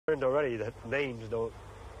learned already that names don't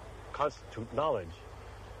constitute knowledge.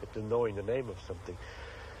 If they're knowing the name of something.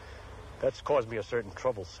 That's caused me a certain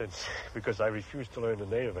trouble since, because I refuse to learn the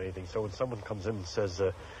name of anything. So when someone comes in and says,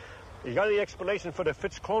 you got any explanation for the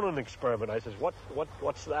Fitz-Cronin experiment? I says,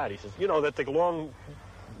 what's that? He says, you know, that the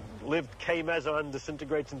long-lived K-meson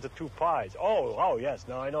disintegrates into 2 pies. Oh, yes,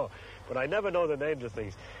 now I know. But I never know the names of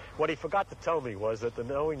things. What he forgot to tell me was that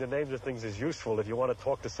knowing the names of things is useful if you want to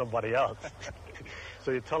talk to somebody else.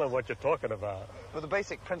 So you tell them what you're talking about. But the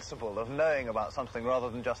basic principle of knowing about something rather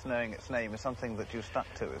than just knowing its name is something that you stuck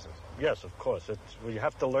to, is it? Yes, of course. You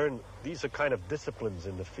have to learn. These are kind of disciplines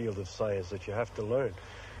in the field of science that you have to learn.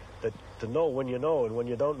 That to know when you know and when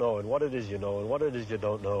you don't know, and what it is you know and what it is you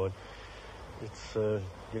don't know. And it's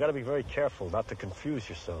you got to be very careful not to confuse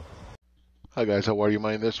yourself. Hi guys, how are you?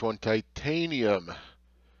 My name is Titanium.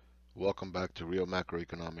 Welcome back to Real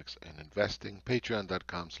Macroeconomics and Investing.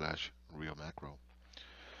 Patreon.com/RealMacro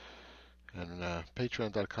and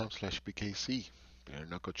Patreon.com/BKC. Bare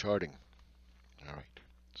knuckle charting. All right.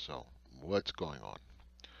 So what's going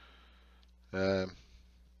on?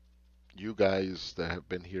 You guys that have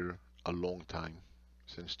been here a long time,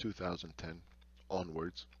 since 2010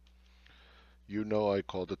 onwards, you know I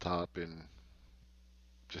call the top in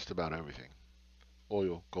just about everything.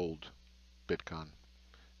 Oil, gold, Bitcoin,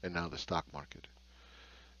 and now the stock market.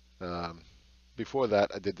 Before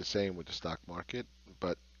that, I did the same with the stock market,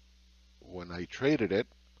 but when I traded it,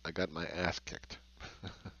 I got my ass kicked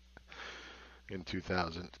in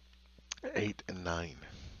 2008 and 9.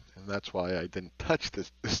 And that's why I didn't touch the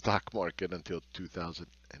stock market until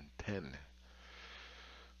 2010.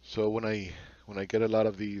 So when I get a lot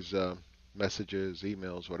of these messages,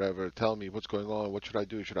 emails, whatever, tell me what's going on, what should I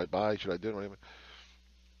do, should I buy, should I do whatever,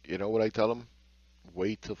 you know what I tell them?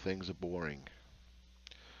 Wait till things are boring.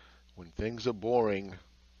 When things are boring,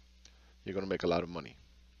 you're going to make a lot of money.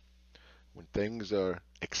 When things are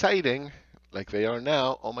exciting, like they are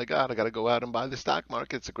now, oh my God, I got to go out and buy the stock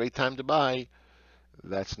market. It's a great time to buy.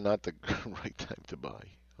 That's not the right time to buy,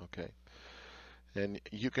 okay? And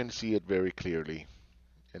you can see it very clearly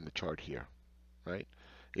in the chart here, right?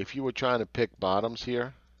 If you were trying to pick bottoms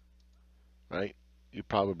here, right, you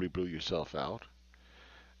probably blew yourself out.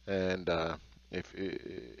 And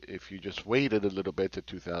if you just waited a little bit to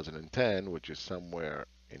 2010, which is somewhere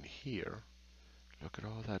in here, look at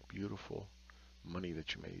all that beautiful money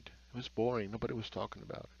that you made. It was boring. Nobody was talking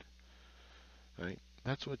about it, right?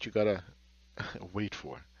 That's what you gotta wait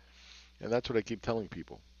for. And that's what I keep telling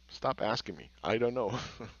people. Stop asking me. I don't know.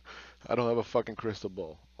 I don't have a fucking crystal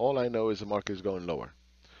ball. All I know is the market is going lower.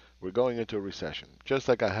 We're going into a recession, just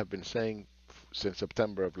like I have been saying since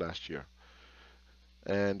September of last year.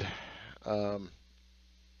 And I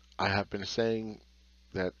have been saying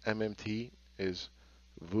that MMT is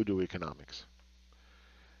voodoo economics.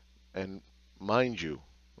 And mind you,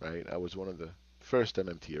 right, I was one of the first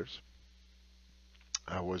MMTers.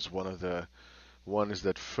 I was one of the ones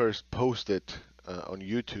that first posted on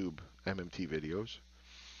YouTube MMT videos.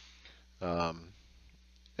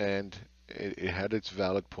 And it had its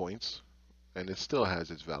valid points, and it still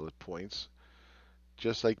has its valid points,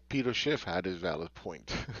 just like Peter Schiff had his valid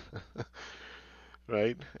point.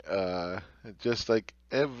 Right? Just like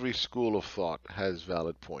every school of thought has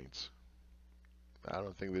valid points. I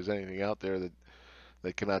don't think there's anything out there that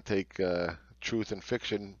cannot take truth and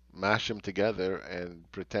fiction, mash them together, and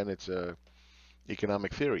pretend it's a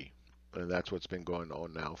economic theory. And that's what's been going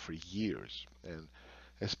on now for years. And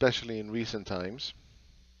especially in recent times,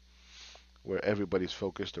 where everybody's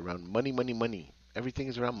focused around money, money, money. Everything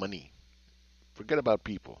is around money. Forget about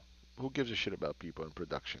people. Who gives a shit about people in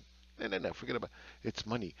production? No, forget about it. It's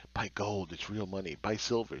money. Buy gold, it's real money. Buy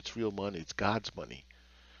silver, it's real money. It's God's money.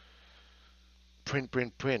 Print,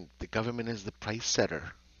 print, print. The government is the price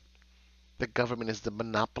setter. The government is the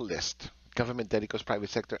monopolist. Government that equals private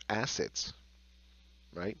sector assets.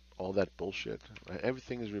 Right? All that bullshit. Right?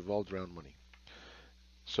 Everything is revolved around money.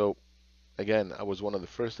 So, again, I was one of the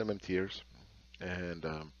first MMTers. And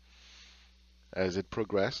as it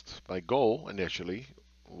progressed, my goal initially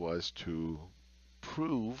was to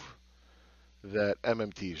prove that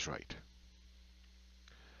MMT is right.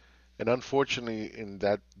 And unfortunately, in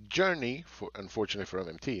that journey, unfortunately for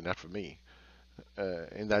MMT, not for me,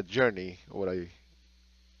 in that journey, what I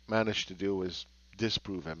managed to do was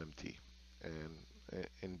disprove MMT. And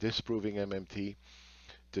in disproving MMT,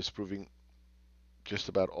 disproving just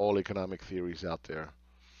about all economic theories out there,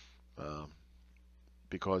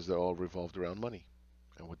 because they're all revolved around money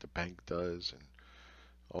and what the bank does and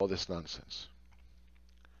all this nonsense.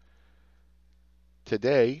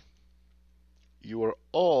 Today, you are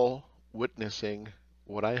all witnessing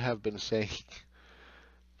what I have been saying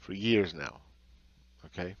for years now.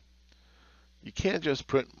 Okay? You can't just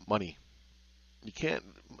print money. You can't.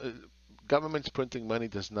 Government's printing money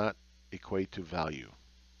does not equate to value.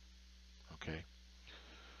 Okay?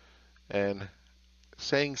 And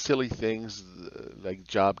saying silly things like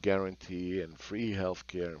job guarantee and free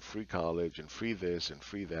healthcare and free college and free this and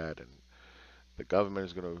free that, and the government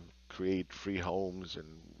is going to create free homes and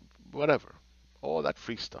whatever, all that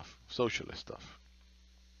free stuff, socialist stuff.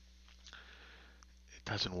 It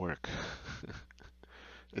doesn't work.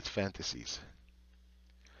 It's fantasies.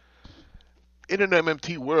 In an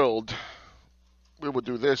MMT world, we would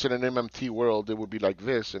do this. In an MMT world, it would be like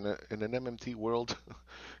this. In an MMT world,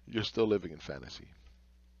 you're still living in fantasy.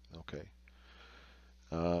 Okay.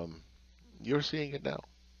 You're seeing it now.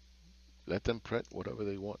 Let them print whatever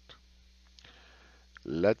they want.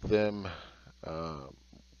 Let them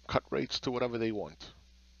cut rates to whatever they want.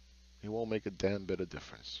 It won't make a damn bit of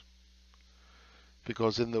difference.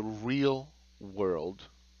 Because in the real world,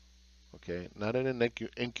 okay, not in an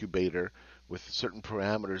incubator with certain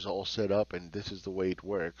parameters all set up and this is the way it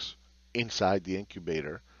works inside the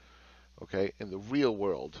incubator, okay, in the real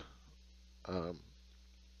world,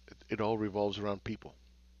 it all revolves around people.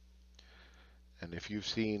 And if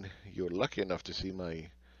you're lucky enough to see my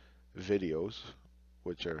videos,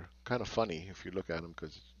 which are kind of funny if you look at them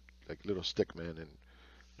because like little stickmen and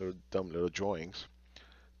little dumb little drawings.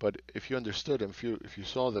 But if you understood them, if you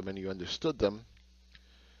saw them and you understood them,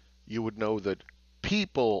 you would know that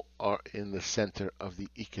people are in the center of the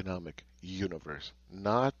economic universe,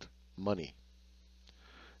 not money.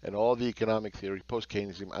 And all the economic theory,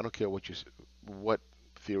 post-Keynesian, I don't care what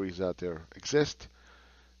theories out there exist,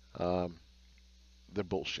 they're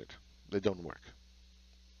bullshit. They don't work.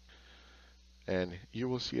 And you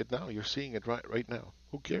will see it now. You're seeing it right now.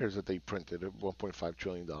 Who cares that they printed $1.5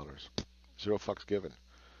 trillion? Zero fucks given.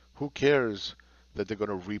 Who cares that they're going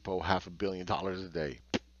to repo $500 million a day?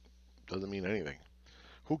 Doesn't mean anything.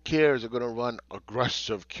 Who cares they're going to run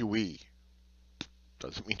aggressive QE?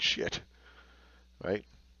 Doesn't mean shit. Right?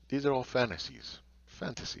 These are all fantasies.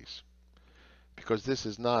 Fantasies. Because this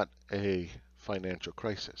is not a financial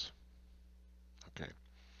crisis. Okay.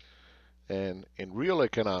 And in real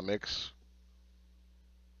economics,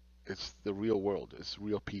 it's the real world. It's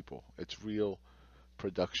real people. It's real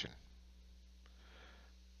production.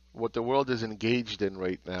 What the world is engaged in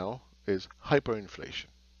right now is hyperinflation.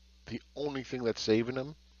 The only thing that's saving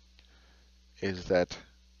them is that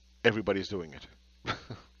everybody's doing it.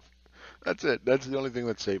 That's it. That's the only thing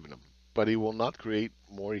that's saving them. But it will not create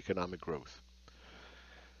more economic growth.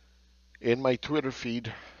 In my Twitter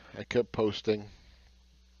feed, I kept posting,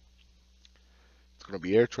 it's going to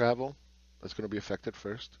be air travel. That's going to be affected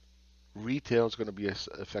first. Retail is going to be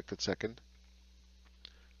affected second.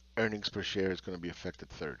 Earnings per share is going to be affected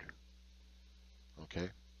third. Okay?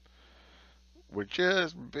 We're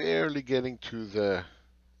just barely getting to the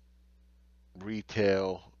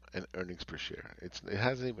retail and earnings per share. It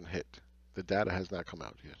hasn't even hit. The data has not come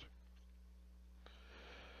out yet.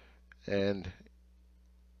 And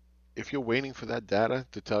if you're waiting for that data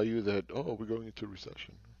to tell you that, oh, we're going into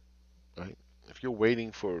recession, right? If you're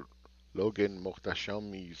waiting for Logan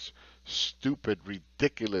Mohtashami's stupid,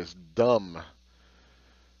 ridiculous, dumb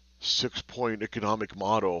 6-point economic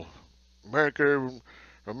model, American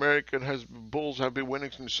bulls have been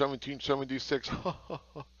winning since 1776.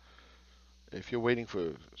 If you're waiting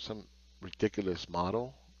for some ridiculous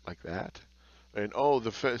model like that, and oh,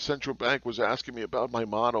 the central bank was asking me about my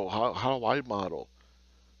model, how do I model?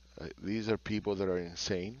 These are people that are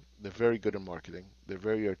insane. They're very good in marketing. They're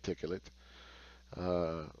very articulate,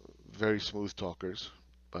 very smooth talkers,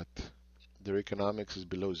 but their economics is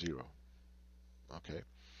below zero. Okay.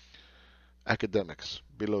 Academics,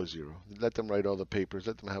 below zero. Let them write all the papers.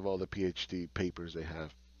 Let them have all the PhD papers they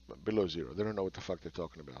have. But below zero. They don't know what the fuck they're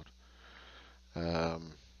talking about.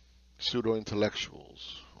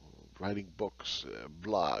 Pseudo-intellectuals, writing books,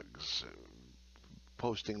 blogs,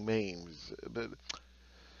 posting memes, but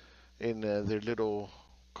in their little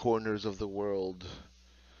corners of the world,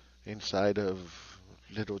 inside of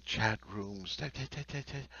little chat rooms,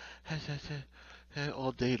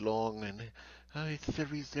 all day long, and it's the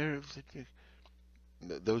reserves.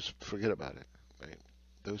 Those, forget about it. Right?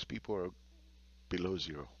 Those people are below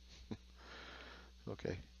zero.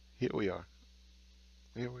 Okay, here we are.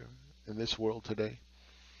 Here we are in this world today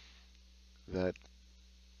that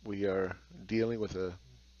we are dealing with a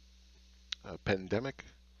pandemic.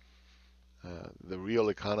 The real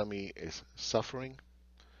economy is suffering,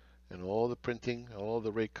 and all the printing, all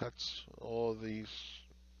the rate cuts, all these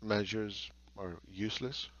measures are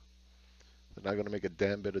useless. They're not going to make a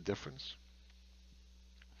damn bit of difference.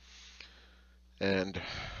 And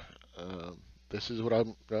um, this is what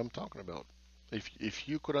I'm talking about. If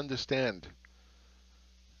you could understand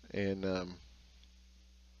and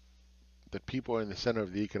that people are in the center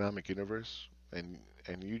of the economic universe, and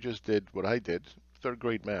you just did what I did, third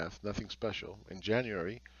grade math, nothing special. In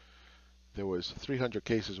January, there was 300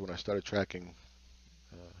 cases when I started tracking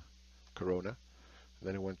uh, Corona.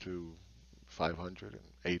 Then it went to 500 and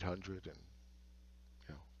 800, and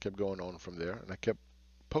kept going on from there. And I kept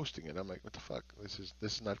posting it. I'm like, what the fuck? This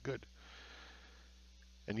is not good.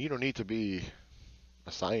 And you don't need to be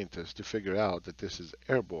a scientist to figure out that this is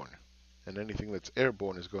airborne. And anything that's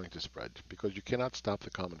airborne is going to spread because you cannot stop the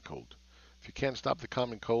common cold. If you can't stop the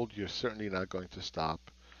common cold, you're certainly not going to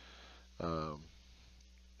stop um,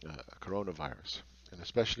 coronavirus. And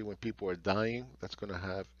especially when people are dying, that's going to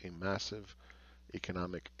have a massive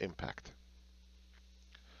economic impact.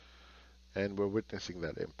 And we're witnessing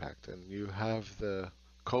that impact. And you have the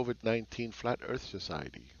COVID-19 Flat Earth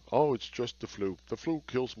Society. Oh, it's just the flu. The flu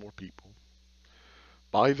kills more people.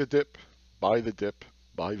 Buy the dip, buy the dip,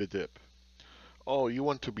 buy the dip. Oh, you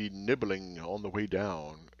want to be nibbling on the way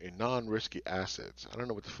down in non-risky assets. I don't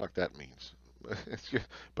know what the fuck that means.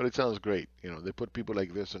 But it sounds great. They put people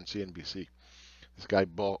like this on CNBC. This guy,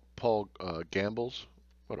 Paul Gambles.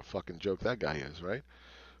 What a fucking joke that guy is, right?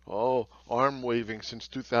 Oh, arm waving since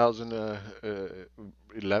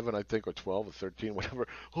 2011, I think, or 12 or 13, whatever.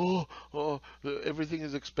 Everything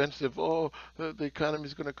is expensive. Oh, the economy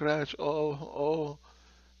is going to crash. Oh.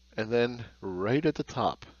 And then right at the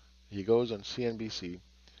top, he goes on CNBC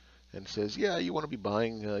and says, "Yeah, you want to be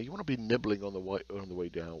buying, you want to be nibbling on the way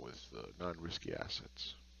down with non-risky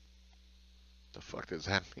assets." The fuck does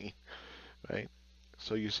that mean, right?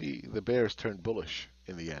 So you see, the bears turned bullish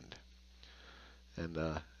in the end, and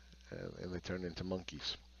they turned into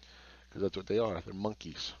monkeys because that's what they are. They're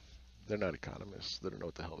monkeys. They're not economists. They don't know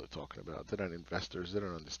what the hell they're talking about. They're not investors. They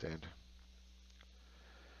don't understand.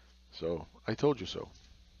 So I told you so.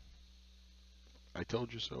 I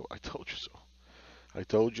told you so. I told you so. I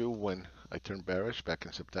told you when I turned bearish back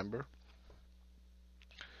in September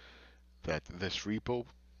that this repo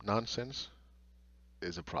nonsense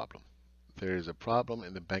is a problem. There is a problem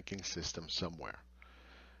in the banking system somewhere.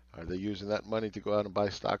 Are they using that money to go out and buy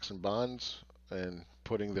stocks and bonds and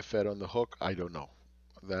putting the Fed on the hook? I don't know.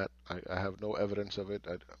 That I have no evidence of it.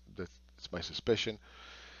 That's my suspicion.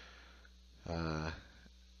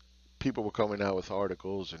 People were coming out with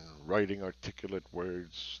articles and writing articulate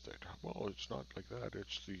words that, well, it's not like that.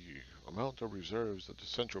 It's the amount of reserves that the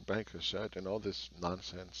central bank has set and all this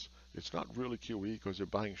nonsense. It's not really QE because they're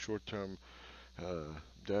buying short-term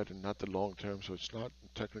debt and not the long-term, so it's not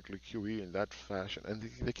technically QE in that fashion. And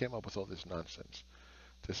they came up with all this nonsense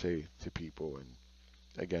to say to people and,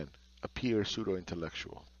 again, appear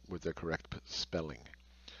pseudo-intellectual with their correct spelling.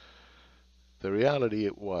 The reality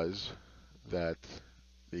it was that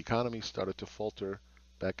the economy started to falter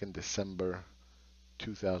back in December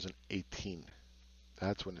 2018.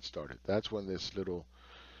 That's when it started. That's when this little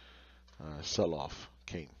sell-off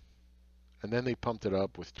came. And then they pumped it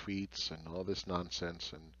up with tweets and all this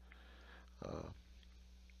nonsense and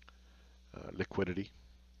liquidity.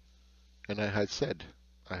 And I had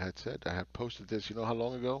posted this, you know how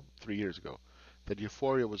long ago? 3 years ago. That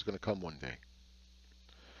euphoria was going to come one day.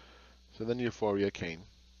 So then euphoria came.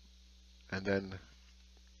 And then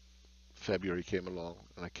February came along,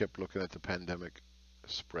 and I kept looking at the pandemic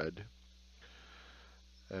spread.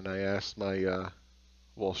 And I asked my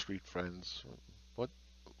Wall Street friends,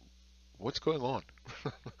 what's going on?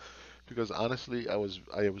 Because honestly, I was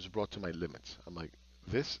brought to my limits. I'm like,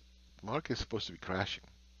 this market is supposed to be crashing,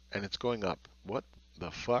 and it's going up. What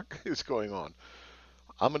the fuck is going on?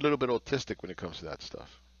 I'm a little bit autistic when it comes to that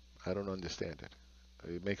stuff. I don't understand it.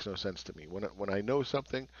 It makes no sense to me. When I know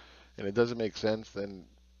something and it doesn't make sense, then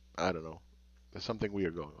I don't know. There's something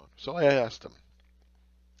weird going on. So I asked him.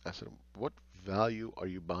 I said, what value are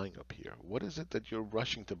you buying up here? What is it that you're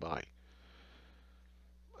rushing to buy?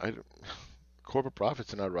 Corporate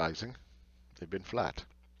profits are not rising. They've been flat.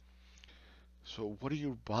 So what are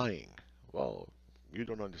you buying? Well, you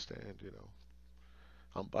don't understand,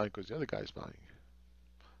 I'm buying because the other guy's buying.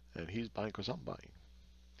 And he's buying because I'm buying.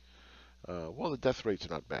 Well, the death rates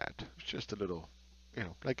are not bad. It's just a little,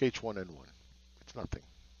 like H1N1. It's nothing.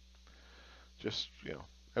 Just,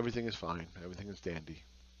 everything is fine. Everything is dandy.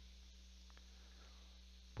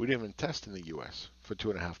 We didn't even test in the U.S. for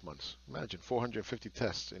 2.5 months. Imagine 450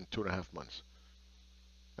 tests in 2.5 months.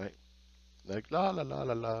 Right? Like, la, la, la,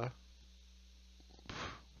 la, la.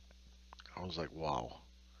 I was like, wow.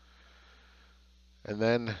 And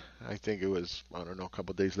then I think it was, I don't know, a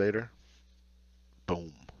couple days later,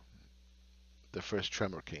 boom. The first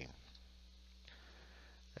tremor came.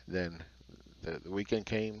 Then the weekend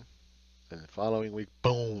came, and the following week,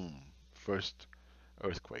 boom, first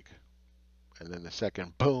earthquake. And then the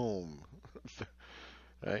second, boom,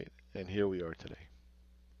 right? And here we are today.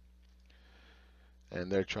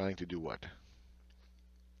 And they're trying to do what?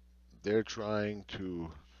 They're trying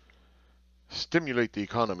to stimulate the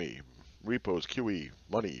economy. Repos, QE,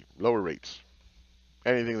 money, lower rates,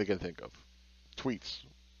 anything they can think of. Tweets,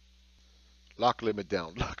 lock limit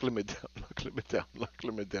down, lock limit down, lock limit down, lock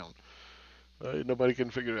limit down. Nobody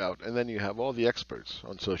can figure it out. And then you have all the experts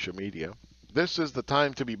on social media. This is the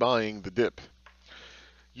time to be buying the dip.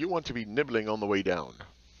 You want to be nibbling on the way down.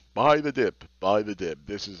 Buy the dip, buy the dip.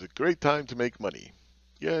 This is a great time to make money.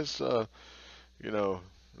 Yes,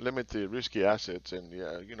 limit the risky assets, and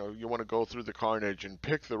you want to go through the carnage and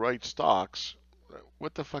pick the right stocks.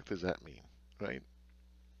 What the fuck does that mean, right?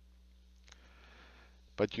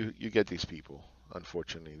 But you get these people,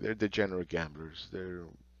 unfortunately. They're degenerate gamblers.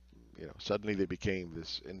 Suddenly they became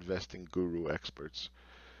this investing guru experts,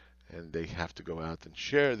 and they have to go out and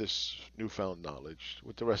share this newfound knowledge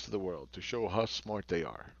with the rest of the world to show how smart they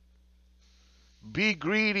are. Be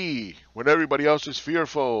greedy when everybody else is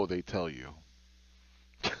fearful, they tell you.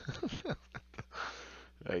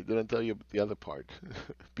 They didn't tell you the other part.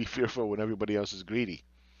 Be fearful when everybody else is greedy.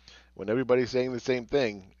 When everybody's saying the same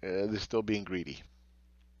thing, they're still being greedy.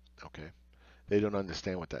 Okay? They don't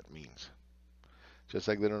understand what that means. Just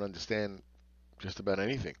like they don't understand just about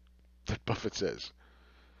anything that Buffett says.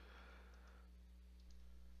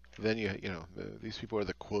 Then these people are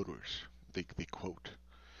the quoters. They quote.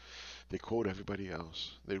 They quote everybody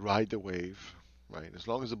else. They ride the wave, right? As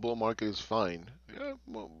long as the bull market is fine. Yeah,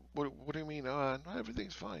 well, what do you mean? No,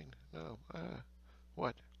 everything's fine. No,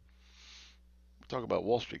 what? We're talking about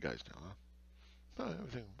Wall Street guys now, huh? No,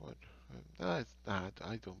 everything, what? I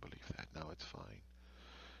don't believe that. No, it's fine.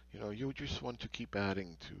 You just want to keep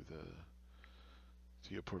adding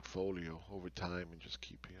to your portfolio over time and just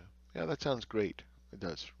keep, yeah, that sounds great. It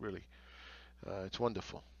does, really. It's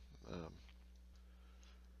wonderful.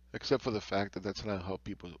 Except for the fact that that's not how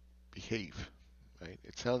people behave, right?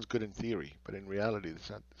 It sounds good in theory, but in reality,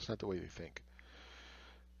 it's not the way they think.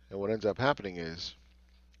 And what ends up happening is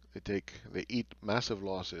they eat massive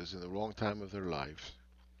losses in the wrong time of their lives,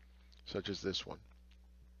 such as this one.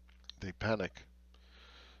 They panic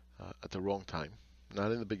at the wrong time,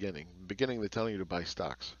 not in the beginning. In the beginning, they're telling you to buy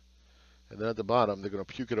stocks. And then at the bottom, they're going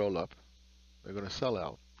to puke it all up. They're going to sell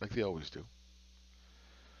out, like they always do.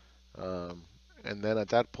 And then at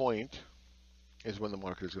that point is when the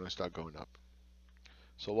market is going to start going up.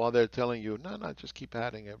 So while they're telling you, no, just keep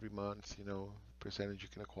adding every month, percentage you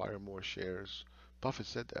can acquire more shares. Buffett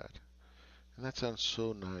said that. And that sounds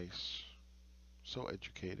so nice, so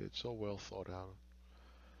educated, so well thought out.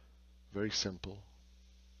 Very simple.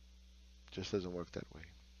 Just doesn't work that way.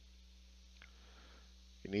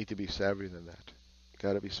 You need to be savvier than that. You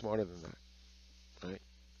got to be smarter than that, right?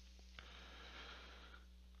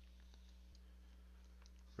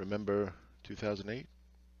 Remember 2008?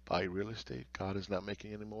 Buy real estate. God is not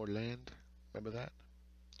making any more land. Remember that?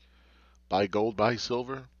 Buy gold, buy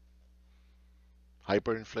silver.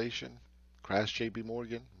 Hyperinflation. Crash JP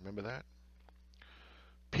Morgan. Remember that?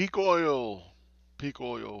 Peak oil. Peak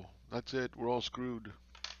oil. That's it. We're all screwed.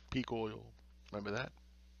 Peak oil. Remember that?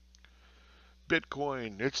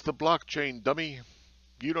 Bitcoin. It's the blockchain, dummy.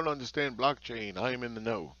 You don't understand blockchain. I am in the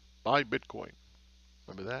know. Buy Bitcoin.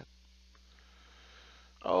 Remember that?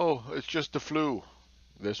 Oh, it's just the flu.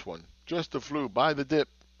 This one. Just the flu. Buy the dip.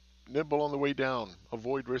 Nibble on the way down.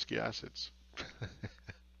 Avoid risky assets.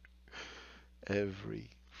 Every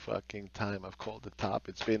fucking time I've called the top,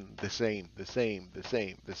 it's been the same.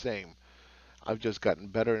 I've just gotten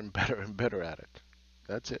better and better and better at it.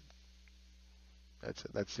 That's it.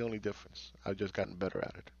 That's the only difference. I've just gotten better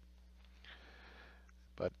at it.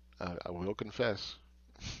 But I will confess,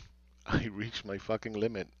 I reached my fucking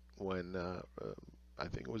limit when I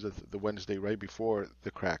think it was the Wednesday right before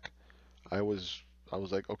the crack. I was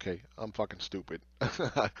like, okay, I'm fucking stupid.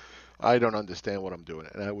 I don't understand what I'm doing,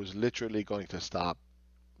 and I was literally going to stop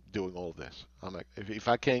doing all this. I'm like, if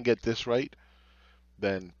I can't get this right,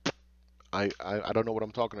 then I don't know what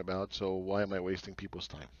I'm talking about. So why am I wasting people's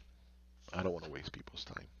time? I don't want to waste people's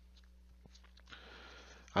time.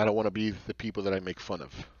 I don't want to be the people that I make fun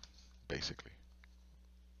of, basically.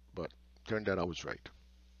 But turned out I was right.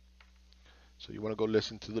 So you want to go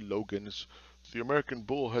listen to the Logans. The American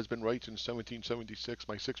Bull has been right since 1776.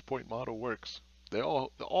 My 6-point model works.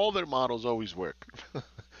 All their models always work,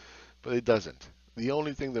 but it doesn't. The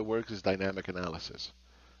only thing that works is dynamic analysis,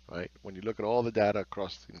 right? When you look at all the data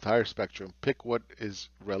across the entire spectrum, pick what is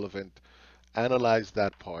relevant, analyze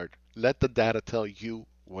that part, let the data tell you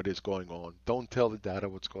what is going on. Don't tell the data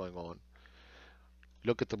what's going on.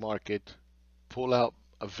 Look at the market, pull out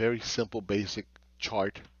a very simple basic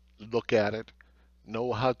chart, look at it,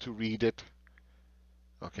 know how to read it,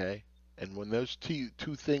 okay? And when those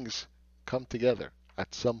two things come together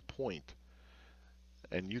at some point,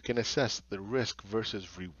 and you can assess the risk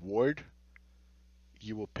versus reward,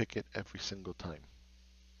 you will pick it every single time.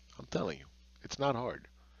 I'm telling you, it's not hard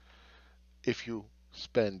if you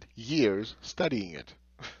spend years studying it.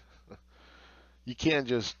 You can't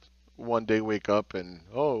just one day wake up and,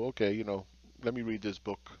 oh, okay, let me read this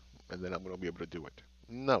book and then I'm going to be able to do it.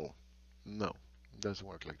 No, it doesn't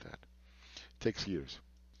work like that. It takes years.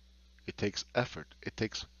 It takes effort. It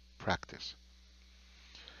takes practice.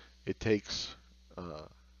 It takes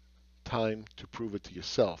time to prove it to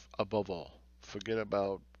yourself, above all. Forget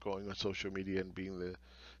about going on social media and being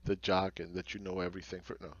the jock and that you know everything.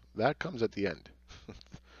 No, that comes at the end.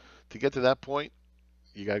 To get to that point,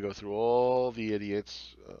 you got to go through all the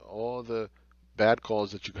idiots, all the bad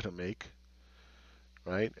calls that you're going to make,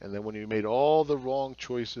 right? And then when you made all the wrong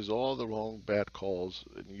choices, all the wrong bad calls,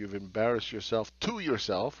 and you've embarrassed yourself to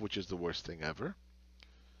yourself, which is the worst thing ever,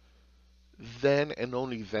 then and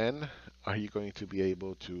only then are you going to be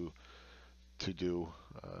able to do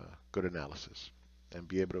good analysis and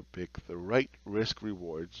be able to pick the right risk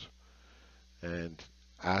rewards and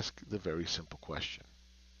ask the very simple question.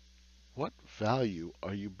 What value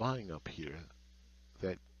are you buying up here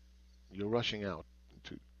that you're rushing out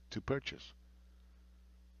to purchase?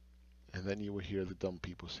 And then you will hear the dumb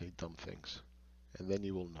people say dumb things. And then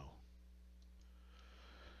you will know.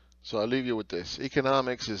 So I'll leave you with this.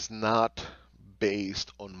 Economics is not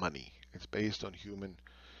based on money. It's based on human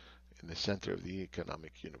in the center of the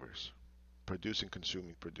economic universe. Producing,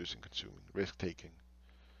 consuming, risk-taking.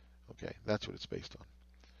 Okay, that's what it's based on.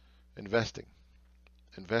 Investing.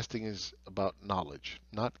 Investing is about knowledge,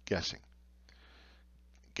 not guessing.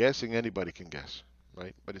 Guessing, anybody can guess,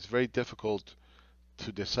 right? But it's very difficult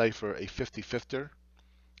to decipher a 50-50er,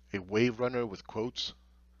 a wave runner with quotes,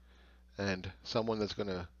 and someone that's going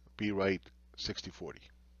to be right 60-40.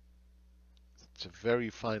 It's a very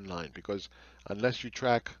fine line because unless you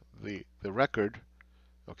track the record,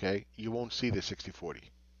 okay, you won't see the 60-40.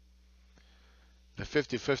 The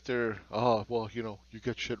 50-50er, oh, well, you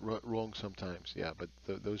get shit wrong sometimes. Yeah, but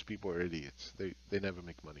those people are idiots. They never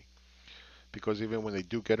make money. Because even when they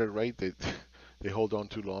do get it right, they hold on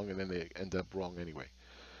too long and then they end up wrong anyway.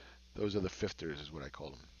 Those are the fifters is what I call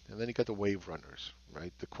them. And then you got the wave runners,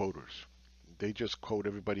 right? The quoters. They just quote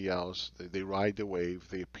everybody else. They ride the wave.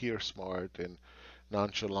 They appear smart and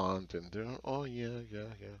nonchalant and they're, oh, yeah.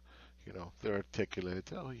 They're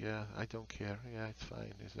articulate. Oh, yeah, I don't care. Yeah, it's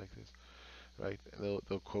fine. It's like this. Right? And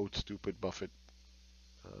they'll quote stupid Buffett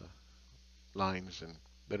lines, and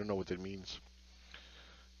they don't know what it means.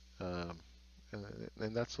 And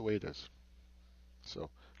that's the way it is. So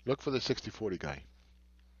look for the 60-40 guy.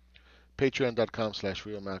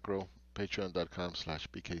 Patreon.com/RealMacro.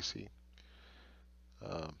 Patreon.com/BKC.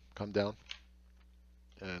 Come down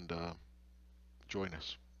and join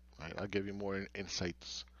us. Right? I'll give you more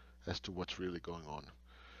insights as to what's really going on.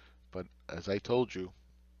 But as I told you,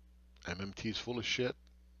 MMT is full of shit.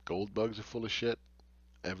 Gold bugs are full of shit.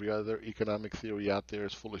 Every other economic theory out there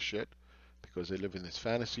is full of shit because they live in this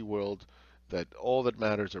fantasy world that all that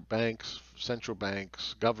matters are banks, central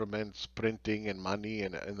banks, governments, printing and money,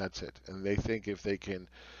 and that's it. And they think if they can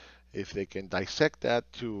dissect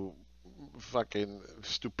that to fucking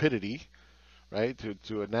stupidity, right,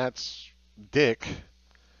 to a gnat's dick,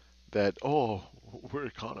 that, oh, we're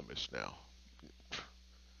economists now.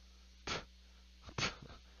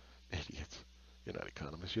 Idiots. You're not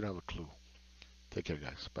economists. You don't have a clue. Take care,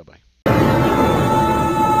 guys. Bye-bye.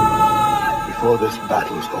 Before this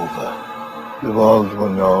battle's over, the world will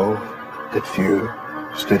know that few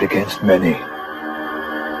stood against many.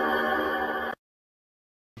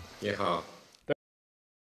 你好。